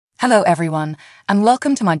Hello everyone, and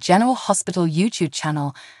welcome to my General Hospital YouTube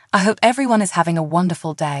channel. I hope everyone is having a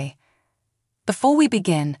wonderful day. Before we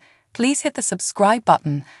begin, please hit the subscribe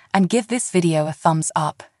button and give this video a thumbs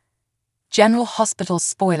up. General Hospital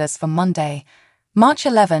spoilers for Monday, March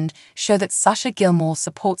 11 show that Sasha Gilmore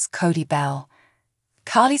supports Cody Bell.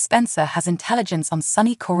 Carly Spencer has intelligence on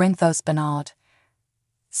Sonny Corinthos Bernard.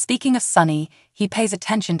 Speaking of Sonny, he pays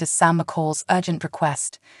attention to Sam McCall's urgent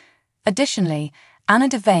request. Additionally, Anna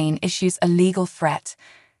Devane issues a legal threat.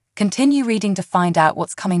 Continue reading to find out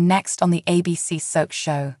what's coming next on the ABC soap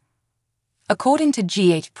show. According to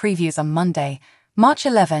GH previews on Monday, March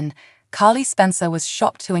 11, Carly Spencer was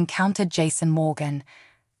shocked to encounter Jason Morgan.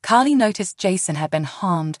 Carly noticed Jason had been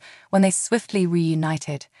harmed when they swiftly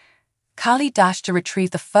reunited. Carly dashed to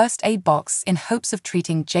retrieve the first aid box in hopes of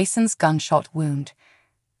treating Jason's gunshot wound.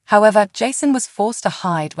 However, Jason was forced to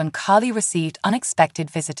hide when Carly received unexpected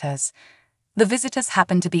visitors. The visitors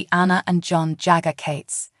happened to be Anna and John Jagger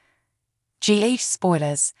Cates. GH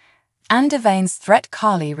spoilers. Anna Devane's threat.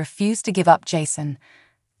 Carly refused to give up Jason.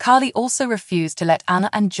 Carly also refused to let Anna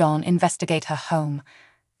and John investigate her home.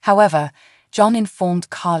 However, John informed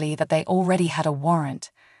Carly that they already had a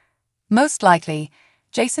warrant. Most likely,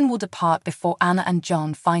 Jason will depart before Anna and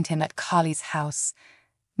John find him at Carly's house.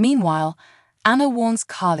 Meanwhile, Anna warns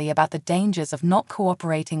Carly about the dangers of not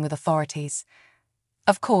cooperating with authorities.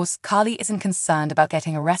 Of course, Carly isn't concerned about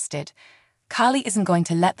getting arrested. Carly isn't going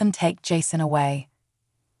to let them take Jason away.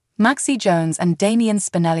 Maxie Jones and Damian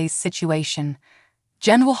Spinelli's situation.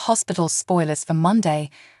 General Hospital spoilers for Monday,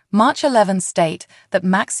 March 11 state that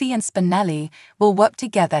Maxie and Spinelli will work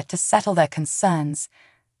together to settle their concerns.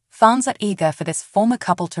 Fans are eager for this former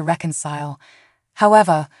couple to reconcile.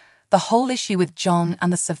 However, the whole issue with John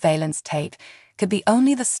and the surveillance tape could be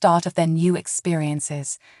only the start of their new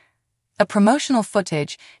experiences. A promotional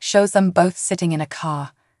footage shows them both sitting in a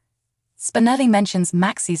car. Spinelli mentions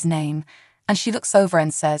Maxie's name, and she looks over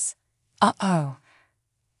and says, "Uh-oh."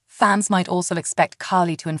 Fans might also expect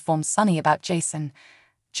Carly to inform Sonny about Jason.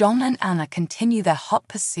 John and Anna continue their hot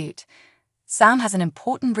pursuit. Sam has an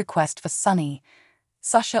important request for Sonny.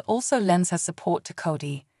 Sasha also lends her support to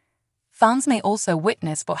Cody. Fans may also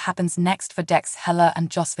witness what happens next for Dex Heller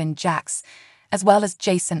and Jocelyn Jax, as well as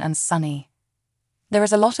Jason and Sonny. There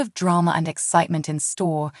is a lot of drama and excitement in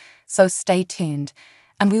store, so stay tuned,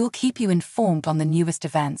 and we will keep you informed on the newest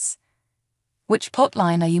events. Which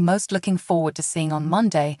plotline are you most looking forward to seeing on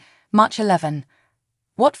Monday, March 11?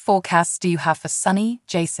 What forecasts do you have for Sonny,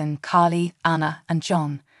 Jason, Carly, Anna, and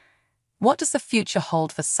John? What does the future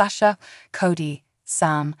hold for Sasha, Cody,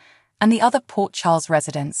 Sam, and the other Port Charles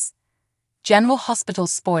residents? General Hospital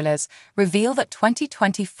spoilers reveal that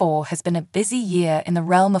 2024 has been a busy year in the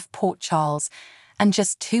realm of Port Charles, and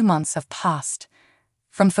just 2 months have passed.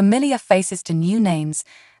 From familiar faces to new names,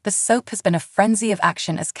 the soap has been a frenzy of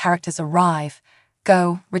action as characters arrive,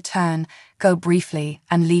 go, return, go briefly,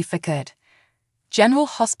 and leave for good. General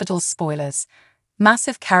Hospital spoilers.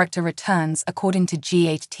 Massive character returns according to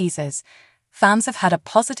GH teasers. Fans have had a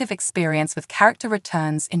positive experience with character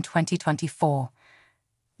returns in 2024.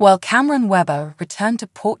 While Cameron Webber returned to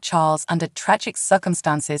Port Charles under tragic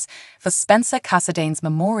circumstances for Spencer Cassadane's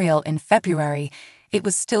memorial in February, it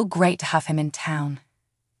was still great to have him in town.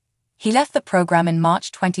 He left the program in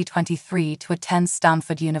March 2023 to attend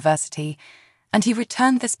Stanford University, and he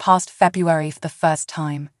returned this past February for the first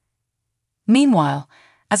time. Meanwhile,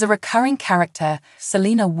 as a recurring character,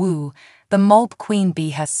 Selena Wu, the mob queen bee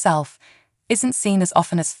herself, isn't seen as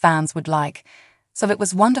often as fans would like, so it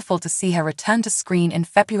was wonderful to see her return to screen in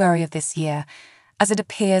February of this year, as it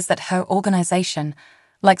appears that her organization,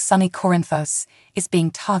 like Sonny Corinthos, is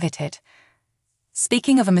being targeted.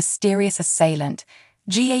 Speaking of a mysterious assailant,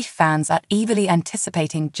 GH fans are eagerly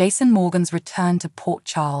anticipating Jason Morgan's return to Port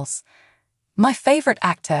Charles. My favorite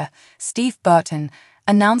actor, Steve Burton,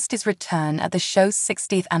 announced his return at the show's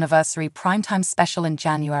 60th anniversary primetime special in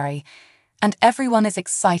January, and everyone is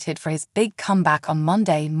excited for his big comeback on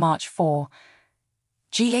Monday, March 4.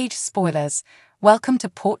 GH spoilers. Welcome to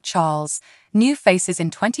Port Charles. New faces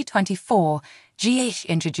in 2024. GH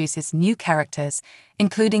introduces new characters,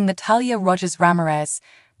 including Natalia Rogers Ramirez,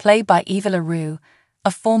 played by Eva LaRue,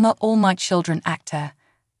 a former All My Children actor.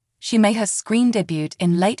 She made her screen debut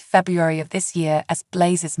in late February of this year as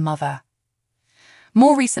Blaze's mother.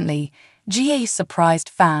 More recently, GH surprised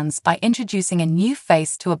fans by introducing a new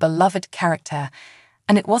face to a beloved character,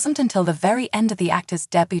 and it wasn't until the very end of the actor's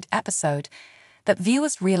debut episode that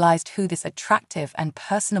viewers realized who this attractive and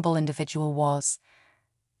personable individual was.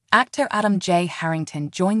 Actor Adam J. Harrington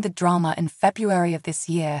joined the drama in February of this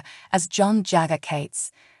year as John Jagger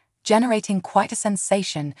Cates. generating quite a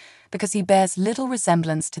sensation because he bears little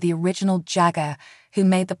resemblance to the original Jagger who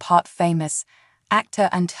made the part famous, actor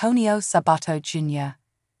Antonio Sabato Jr.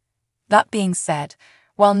 That being said,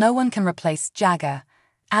 while no one can replace Jagger,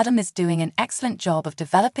 Adam is doing an excellent job of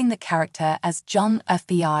developing the character as John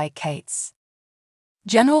FBI Cates.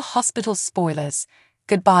 General Hospital spoilers.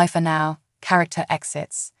 Goodbye for now, character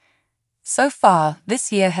exits. So far,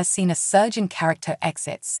 this year has seen a surge in character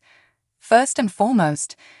exits. First and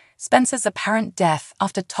foremost, Spencer's apparent death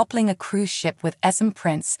after toppling a cruise ship with Esm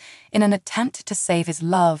Prince in an attempt to save his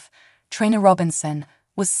love, Trina Robinson,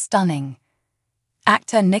 was stunning.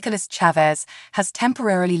 Actor Nicholas Chavez has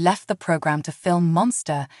temporarily left the program to film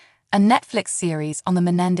Monster, a Netflix series on the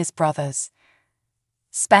Menendez brothers.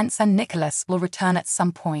 Spence and Nicholas will return at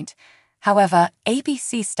some point. However,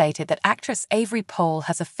 ABC stated that actress Avery Pohl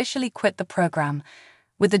has officially quit the program,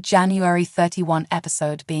 with the January 31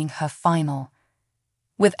 episode being her final.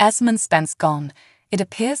 With Esmond Spence gone, it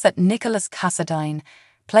appears that Nicholas Cassadine,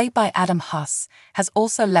 played by Adam Huss, has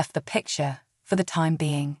also left the picture for the time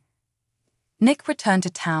being. Nick returned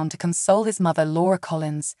to town to console his mother Laura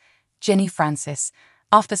Collins, Ginny Francis,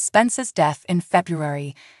 after Spencer's death in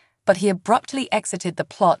February, but he abruptly exited the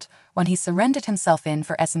plot when he surrendered himself in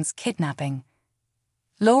for Esmond's kidnapping.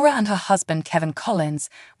 Laura and her husband Kevin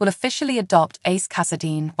Collins will officially adopt Ace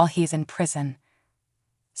Cassadine while he is in prison.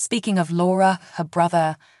 Speaking of Laura, her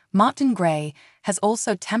brother, Martin Gray, has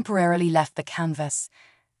also temporarily left the canvas.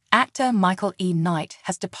 Actor Michael E. Knight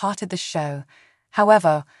has departed the show.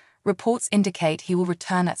 However, reports indicate he will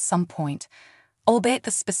return at some point, albeit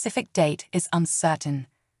the specific date is uncertain.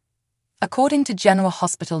 According to General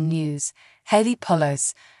Hospital News, Haley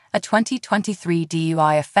Pullos, a 2023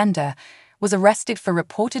 DUI offender, was arrested for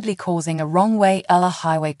reportedly causing a wrong-way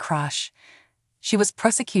highway crash. She was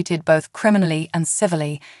prosecuted both criminally and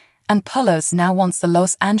civilly, and Pullos now wants the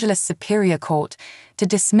Los Angeles Superior Court to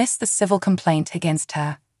dismiss the civil complaint against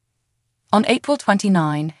her. On April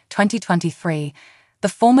 29, 2023, the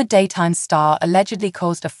former daytime star allegedly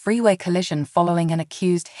caused a freeway collision following an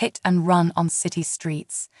accused hit-and-run on city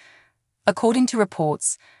streets. According to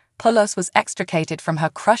reports, Pullos was extricated from her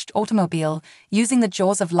crushed automobile using the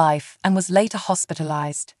jaws of life and was later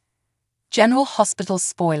hospitalized. General Hospital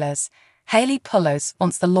spoilers. Haley Pullos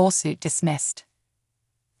wants the lawsuit dismissed.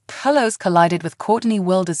 Pullos collided with Courtney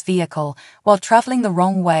Wilder's vehicle while traveling the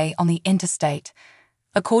wrong way on the interstate.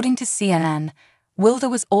 According to CNN, Wilder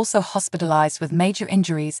was also hospitalized with major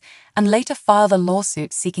injuries and later filed a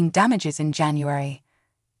lawsuit seeking damages in January.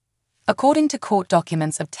 According to court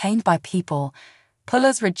documents obtained by People,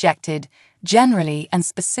 Pullos rejected, generally and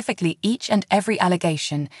specifically, each and every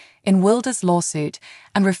allegation in Wilder's lawsuit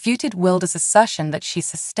and refuted Wilder's assertion that she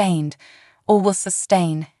sustained or will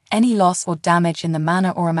sustain any loss or damage in the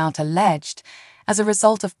manner or amount alleged as a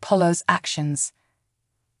result of Pullos' actions.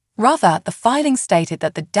 Rather, the filing stated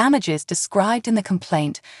that the damages described in the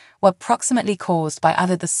complaint were proximately caused by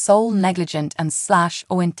either the sole negligent and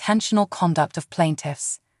or intentional conduct of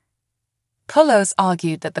plaintiffs. Pullos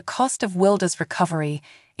argued that the cost of Wilder's recovery,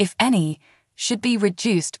 if any, should be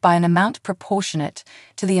reduced by an amount proportionate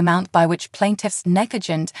to the amount by which plaintiffs'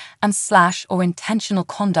 negligent and or intentional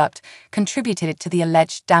conduct contributed to the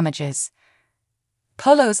alleged damages.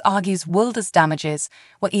 Pullos argues Wilder's damages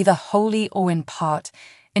were either wholly or in part,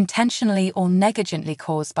 intentionally or negligently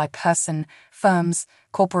caused by person, firms,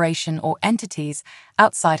 corporation or entities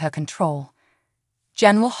outside her control.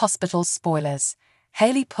 General Hospital spoilers.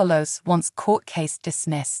 Haley Pullos wants court case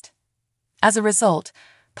dismissed. As a result,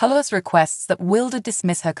 Pullos requests that Wilder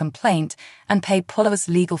dismiss her complaint and pay Pullos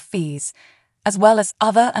legal fees, as well as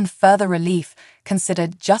other and further relief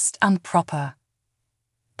considered just and proper.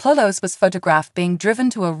 Pullos was photographed being driven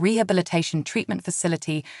to a rehabilitation treatment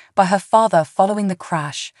facility by her father following the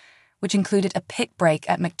crash, which included a pit break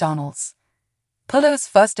at McDonald's. Pullos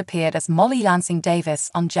first appeared as Molly Lansing Davis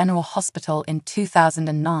on General Hospital in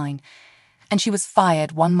 2009, and she was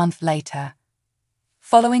fired 1 month later.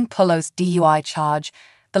 Following Pullos' DUI charge,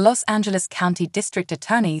 the Los Angeles County District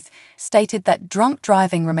Attorney stated that drunk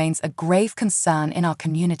driving remains a grave concern in our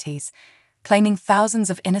communities, claiming thousands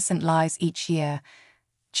of innocent lives each year.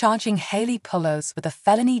 Charging Haley Pullos with a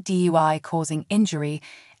felony DUI causing injury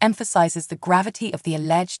emphasizes the gravity of the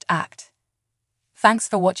alleged act. Thanks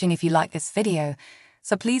for watching. If you like this video,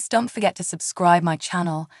 so please don't forget to subscribe my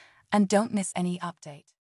channel and don't miss any update.